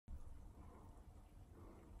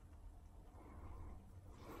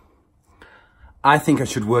I think I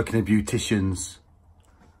should work in a beautician's.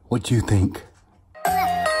 What do you think?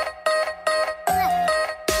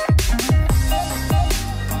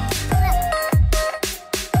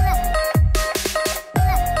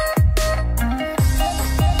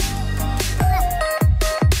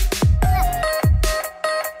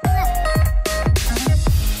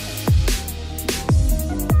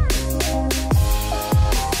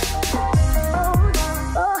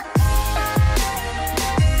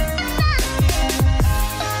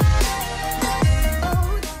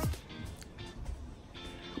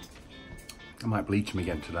 I might bleach them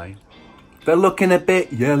again today. They're looking a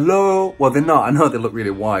bit yellow. Well, they're not. I know they look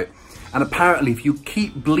really white. And apparently, if you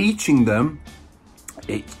keep bleaching them,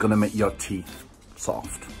 it's gonna make your teeth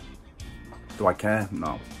soft. Do I care?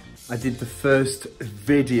 No. I did the first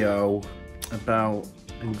video about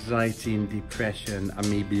anxiety and depression and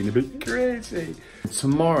me being a bit crazy.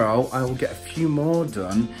 Tomorrow, I will get a few more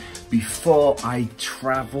done before I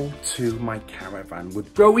travel to my caravan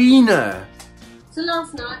with Rowena. So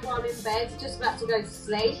last night while I'm in bed, just about to go to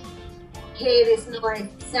sleep, hear this noise,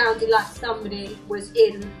 sounded like somebody was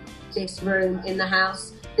in this room in the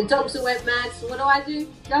house. The dogs all went mad, so what do?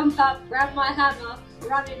 Jump up, grab my hammer,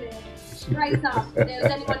 run in there, straight up. If there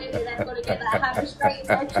was anyone in there, they've got to get that hammer straight in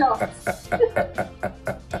their chops.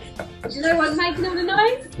 Do you know what's making all the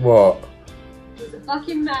noise? What? It was a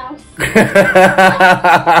fucking mouse.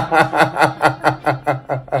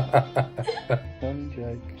 Morning,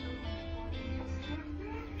 Jake.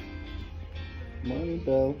 Morning,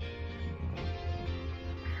 Belle.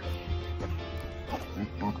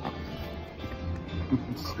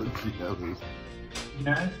 So jealous.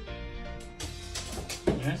 Yes.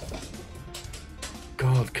 Yes.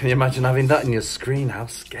 God, can you imagine having that in your screen? How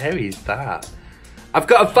scary is that? I've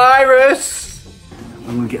got a virus!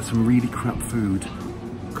 I'm gonna get some really crap food.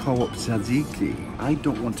 Co-op tzatziki. I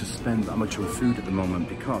don't want to spend that much on food at the moment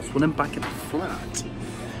because when I'm back at the flat,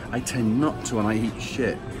 I tend not to and I eat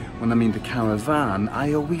shit. When I'm in the caravan,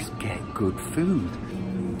 I always get good food.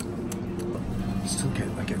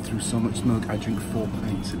 I get through so much milk. I drink 4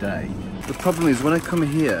 pints a day. The problem is when I come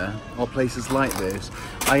here, or places like this,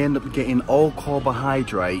 I end up getting all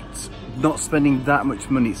carbohydrates, not spending that much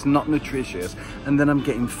money, it's not nutritious, and then I'm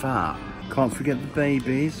getting fat. Can't forget the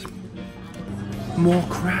babies. More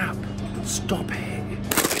crap. Stop it.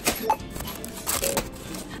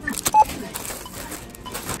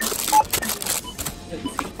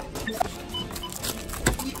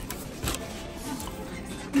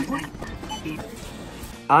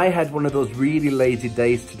 I had one of those really lazy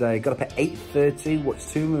days today. Got up at 8:30,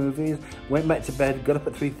 watched 2 movies, went back to bed, got up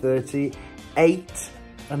at 3:30, ate,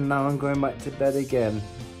 and now I'm going back to bed again.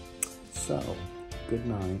 So, good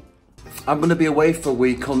night. I'm gonna be away for a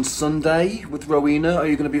week on Sunday with Rowena. Are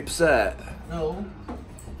you gonna be upset? No.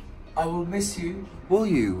 I will miss you. Will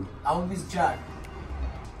you? I will miss Jack.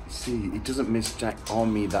 See, he doesn't miss Jack or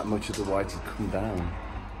me that much, otherwise he'd come down.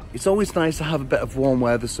 It's always nice to have a bit of warm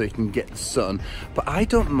weather so you can get the sun, but I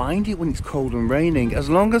don't mind it when it's cold and raining. As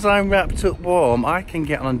long as I'm wrapped up warm, I can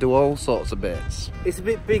get on and do all sorts of bits. It's a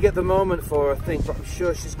bit big at the moment for her, I think, but I'm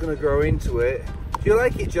sure she's going to grow into it. Do you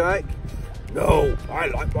like it, Jack? No, I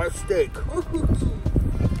like my stick.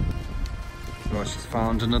 Well, she's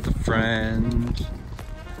found another friend.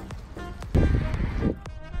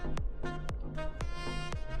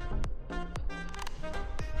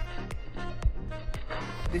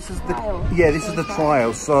 This is the this is the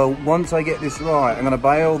trial. So once I get this right, I'm gonna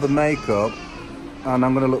buy all the makeup and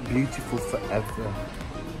I'm gonna look beautiful forever.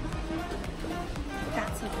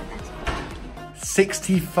 That's even better.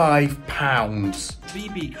 £65.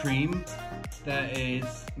 BB cream. There is,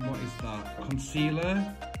 what is that? Concealer.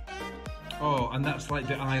 Oh, and that's like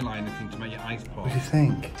the eyeliner thing to make your eyes pop. What do you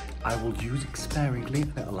think? I will use it sparingly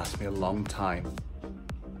and it'll last me a long time.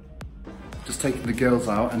 Just taking the girls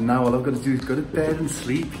out and now all I've got to do is go to bed and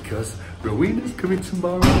sleep because Rowena's coming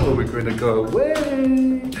tomorrow and we're going to go away.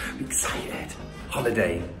 I'm excited.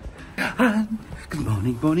 Holiday. And good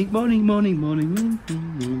morning, morning, morning, morning, morning,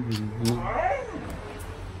 morning.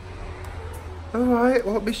 Alright,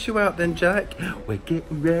 well, I'll miss you out then, Jack. We're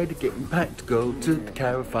getting ready, getting packed to go to the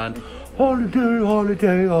caravan. Holiday,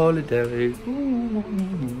 holiday, holiday.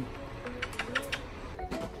 Ooh.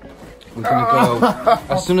 We're gonna go.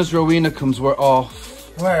 As soon as Rowena comes, we're off.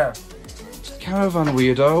 Where? To the caravan,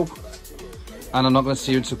 weirdo. And I'm not gonna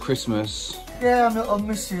see you until Christmas. Yeah, I'll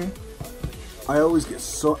miss you. I always get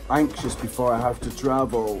so anxious before I have to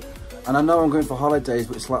travel. And I know I'm going for holidays,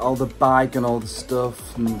 but it's like all the bag and all the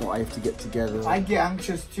stuff and what I have to get together. I get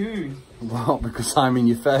anxious too. What? Because I'm in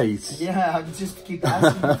your face? Yeah, I just keep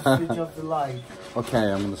asking you to switch off the light. Okay,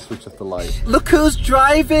 I'm going to switch off the light. Look who's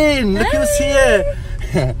driving! Look who's here!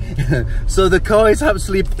 So the car is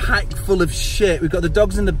absolutely packed full of shit. We've got the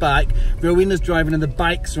dogs in the back, Rowena's driving and the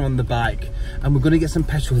bikes are on the back. And we're going to get some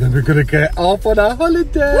petrol, then we're going to get off on our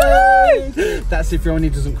holiday! Woo! That's if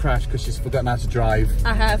Rowena doesn't crash because she's forgotten how to drive.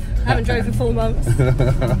 I haven't drove for 4 months.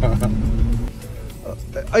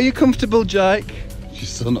 Are you comfortable, Jack? She's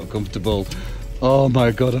still not comfortable. Oh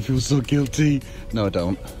my God, I feel so guilty. No, I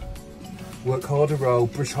don't. Work harder, row.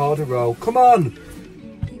 Brush harder, row. Come on!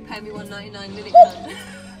 You pay me $1.99, didn't you?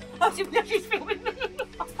 I didn't know she's filming me.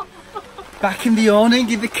 Back in the awning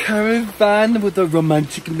in the caravan with a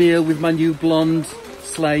romantic meal with my new blonde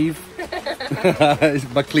slave.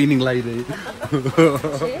 My cleaning lady.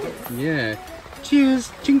 Cheers. Yeah. Cheers.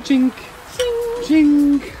 Chink chink.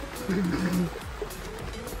 Chink.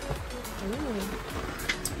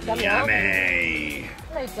 Yummy.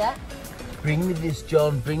 Hello, Jack. Bring me this,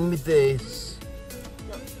 John. Bring me this.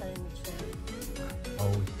 Not telling the truth.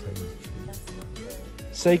 Always tell you the truth.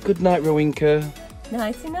 Say good night, Rowena.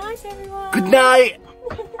 Nighty night, everyone. Good night.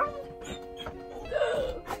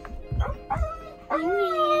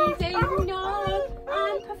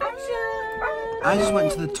 I just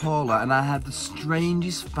went to the toilet and I had the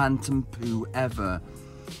strangest phantom poo ever.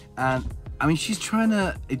 And I mean, she's trying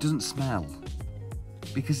to, it doesn't smell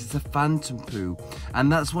because it's a phantom poo.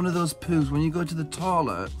 And that's one of those poos, when you go to the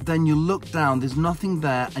toilet, then you look down, there's nothing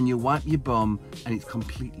there, and you wipe your bum and it's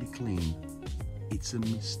completely clean. It's a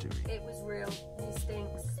mystery. It was real. He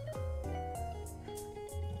stinks.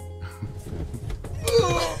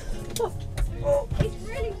 It's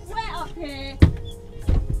really wet up here.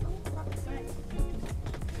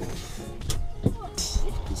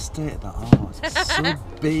 The state of the art, it's so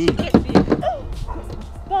big.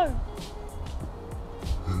 Go.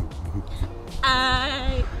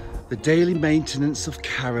 The daily maintenance of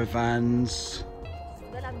caravans.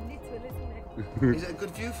 Is it a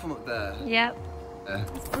good view from up there? Yep.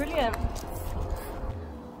 It's brilliant.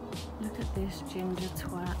 Look at this ginger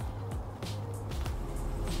twat.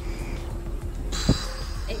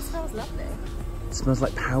 It smells lovely. It smells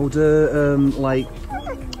like powder, like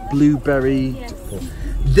blueberry. Yes.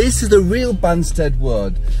 This is the real Banstead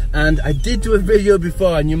Wood, and I did do a video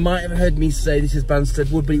before and you might have heard me say this is Banstead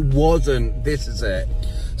Wood, but it wasn't. This is it.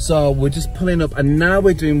 So we're just pulling up and now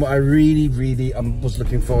we're doing what I really was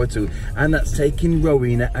looking forward to, and that's taking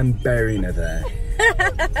Rowena and burying her there.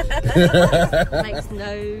 Makes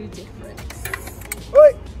no difference.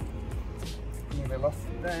 Oi! Nearly lost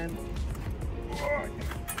it then.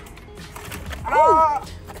 Ah!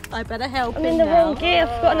 I better help I'm him in the now. wrong gear,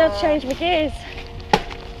 I've forgotten how to change my gears.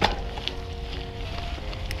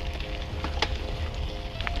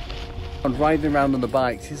 And riding around on the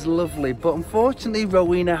bikes is lovely, but unfortunately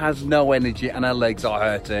Rowena has no energy and her legs are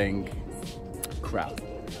hurting. Crap.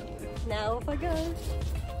 Now off I go.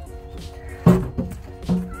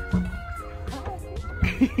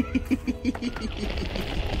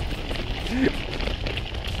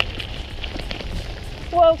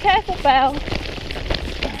 Whoa, careful, Belle.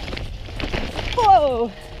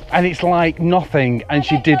 Whoa. And it's like nothing, and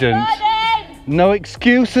she didn't. No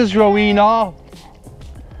excuses, Rowena.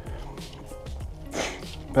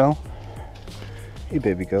 Belle, hey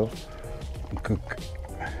baby girl. Cook.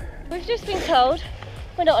 We've just been told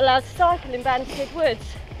we're not allowed to cycle in Banstead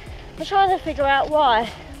Woods. I'm trying to figure out why. I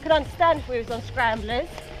could understand if we was on scramblers,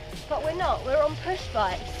 but we're not. We're on push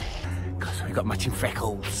bikes. Because we've got matching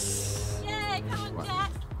freckles. Yeah, come on,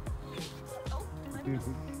 Jack.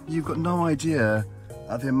 You've got no idea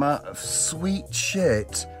of the amount of sweet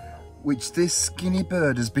shit which this skinny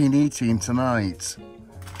bird has been eating tonight.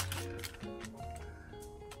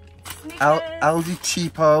 Aldi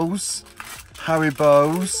Cheapos,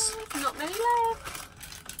 Haribos. Not many left.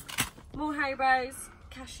 More Haribos,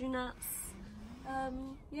 cashew nuts.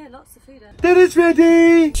 Yeah, lots of food. Dinner's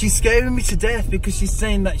ready! She's scaring me to death because she's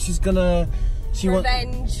saying that she's gonna...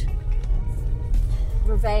 Revenge.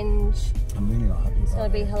 Revenge. I'm really not happy It's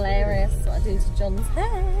about gonna be hilarious what I do to John's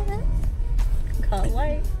hair. Can't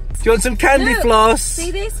wait. Do you want some candy floss?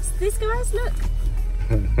 See this guys, look.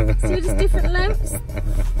 See with his different lengths.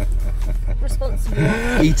 Responsible.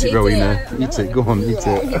 Eat it, Rowena. Eat it. Go on, eat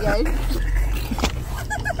There you it. go.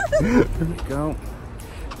 There we go.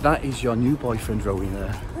 That is your new boyfriend,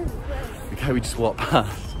 Rowena. Okay, we just walked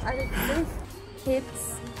past. I didn't see.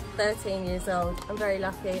 Kids, 13 years old. I'm very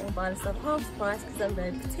lucky. I'm buying myself half the price because I'm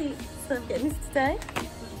very petite. So I'm getting this today.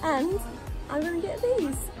 And I'm going to get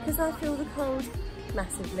these because I feel the cold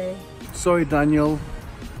massively. Sorry, Daniel.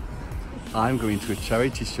 I'm going to a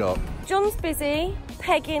charity shop. John's busy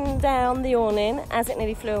pegging down the awning as it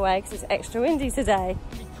nearly flew away because it's extra windy today.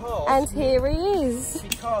 And here he is.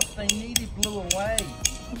 Because they nearly blew away.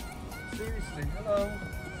 Seriously, hello.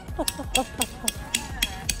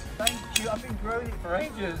 Thank you, I've been growing it for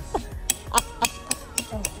ages.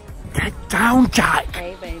 Get down, Jack!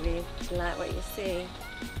 Hey baby, do you like what you see?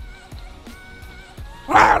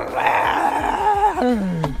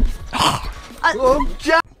 Oh,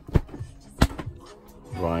 Jack!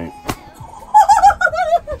 Right.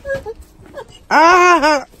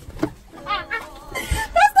 Ah!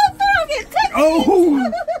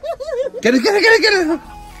 Oh! Get it, get it, get it, get it!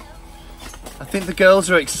 I think the girls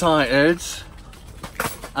are excited.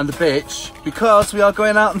 And the bitch, because we are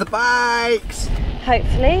going out on the bikes.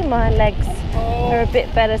 Hopefully my legs are a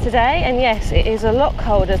bit better today, and yes, it is a lot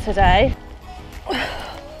colder today.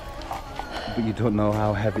 But you don't know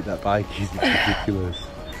how heavy that bike is, it's ridiculous.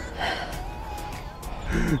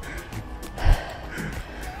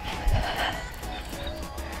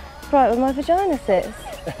 Right where my vagina sits.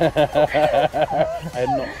 I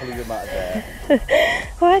am not pulling them out of there.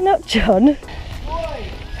 Why not, John?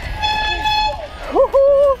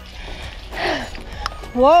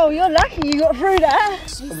 Whoa, you're lucky you got through that.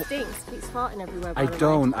 She stinks, keeps farting everywhere. I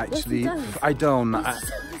don't actually. Yes, I don't.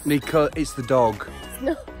 Nico, it's the dog.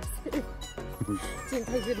 No. Didn't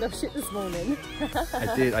take good enough shit this morning.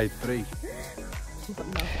 I did, I had 3.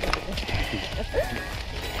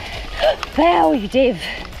 Belle, you div.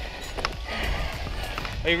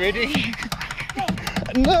 Are you ready?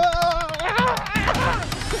 No!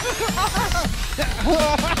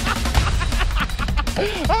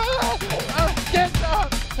 Get up!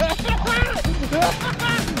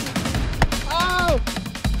 Oh!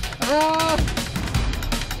 Oh!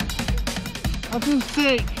 I feel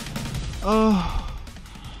sick. Oh.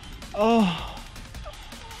 Oh.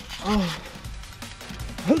 Oh.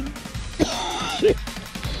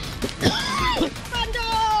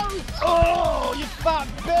 Oh, you fat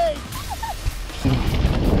pig!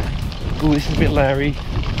 Oh, this is a bit Larry.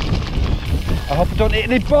 I hope I don't hit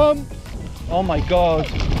any bump. Oh my god.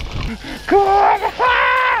 Come on!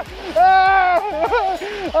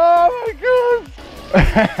 Oh my god!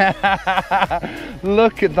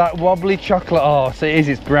 Look at that wobbly chocolate horse. It is,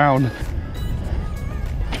 it's brown. Now,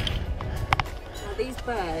 these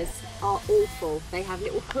burrs are awful. They have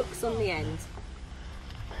little hooks on the end.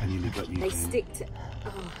 And you got They stick to.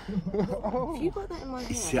 Oh. Have you got that in my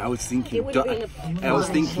hair? See, I was thinking, It don't, would have been I was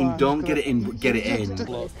thinking, don't get it in, get it in.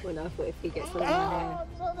 When I thought if he gets one in my hair.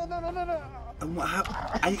 And what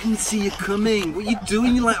I didn't see you coming. What are you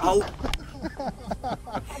doing? You're like, oh.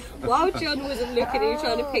 While John wasn't looking, he was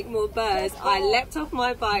trying to pick more birds. I leapt off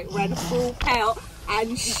my bike, ran full pelt,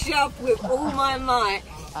 and shoved with all my might.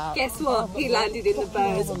 Guess what? He landed in the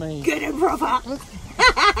birds. Good and proper.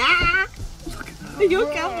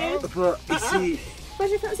 You're coming. But you see,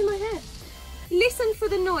 Imagine if that was in my hair. Listen for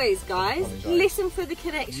the noise, guys. Listen for the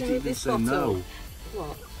connection you with didn't this say bottle. no.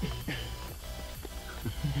 What?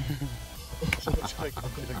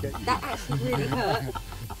 That actually really hurt.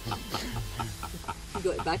 You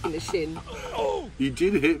got it back in the shin. You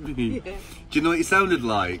did hit me. Yeah. Do you know what it sounded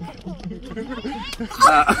like?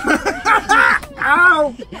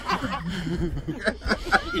 Ow!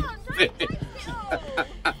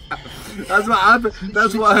 That's what happened.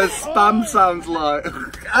 That's what her spam sounds like.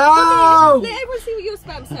 Ow! Let everyone see what your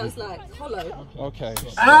spam sounds like. Hollow. Okay.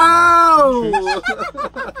 Ow!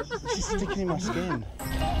 She's sticking in my skin.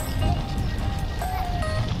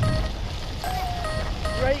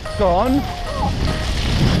 Brakes on.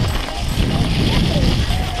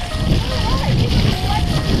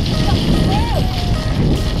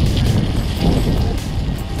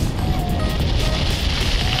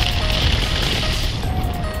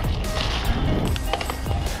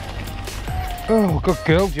 Oh, good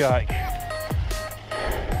girl, Jack.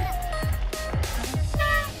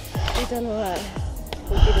 We done alright.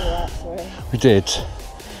 We did alright, sorry. We did.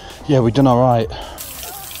 Yeah, we done alright.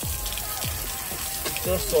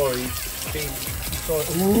 So sorry. I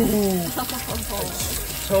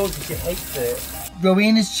told you she hates it.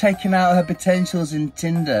 Rowena's checking out her potentials in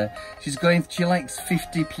Tinder. She likes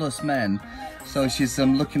 50+ men. So she's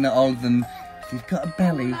looking at all of them. If you've got a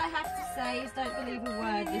belly. All I have to say is don't believe a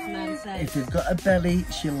word this man says. If you've got a belly,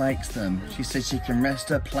 she likes them. She says she can rest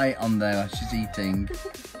her plate on there while she's eating.